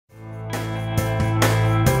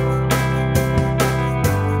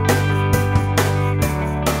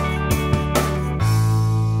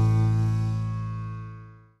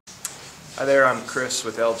I'm Chris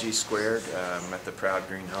with LG Squared. I'm at the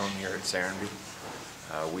ProudGreenHome here at Serenbe.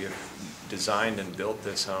 We have designed and built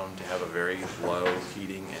this home to have a very low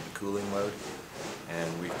heating and cooling load,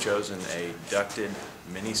 and we've chosen a ducted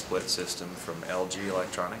mini split system from LG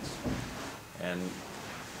Electronics. And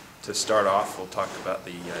to start off, we'll talk about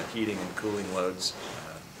the heating and cooling loads.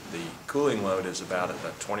 The cooling load is about a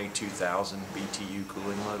 22,000 BTU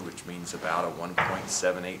cooling load, which means about a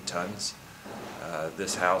 1.78 tons.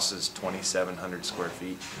 This house is 2,700 square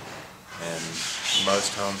feet, and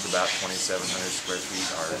most homes about 2,700 square feet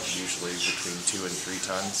are usually between 2 and 3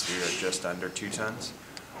 tons. We are just under 2 tons.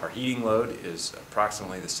 Our heating load is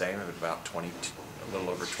approximately the same at about a little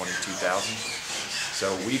over 22,000.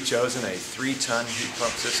 So we've chosen a 3-ton heat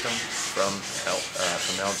pump system from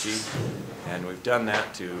LG, and we've done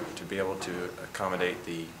that to be able to accommodate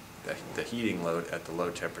the heating load at the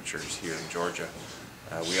low temperatures here in Georgia.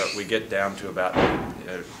 We get down to about,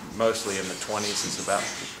 mostly in the 20s is about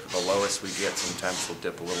the lowest we get. Sometimes we'll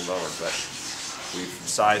dip a little lower, but we've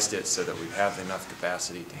sized it so that we have enough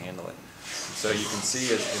capacity to handle it. So you can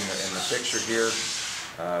see it in the picture here,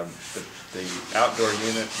 the outdoor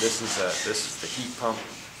unit. This is the heat pump,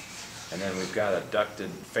 and then we've got a ducted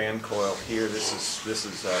fan coil here. This is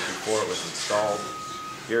before it was installed.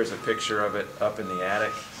 Here's a picture of it up in the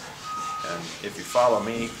attic. And if you follow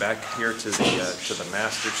me back here to the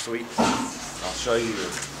master suite, I'll show you.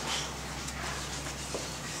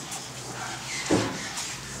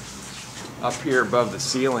 Up here above the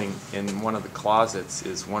ceiling in one of the closets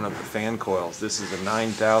is one of the fan coils. This is a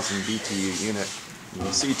 9,000 BTU unit. You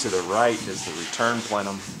can see to the right is the return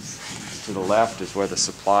plenum. To the left is where the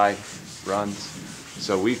supply runs.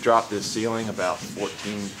 So we've dropped this ceiling about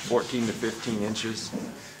 14 to 15 inches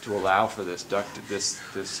to allow for this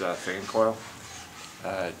fan coil.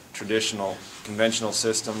 Traditional, conventional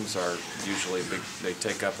systems are usually big. They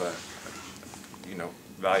take up a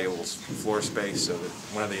valuable floor space. So that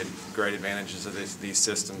one of the great advantages of these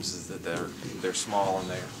systems is that they're small and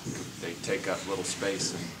they take up little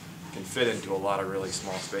space and can fit into a lot of really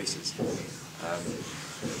small spaces.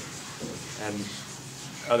 And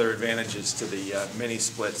other advantages to the mini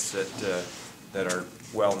splits that are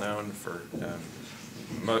well known for.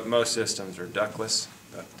 Most systems are ductless,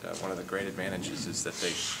 but one of the great advantages is that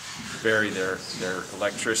they vary their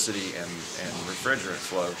electricity and refrigerant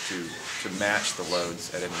flow to match the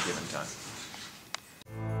loads at any given time.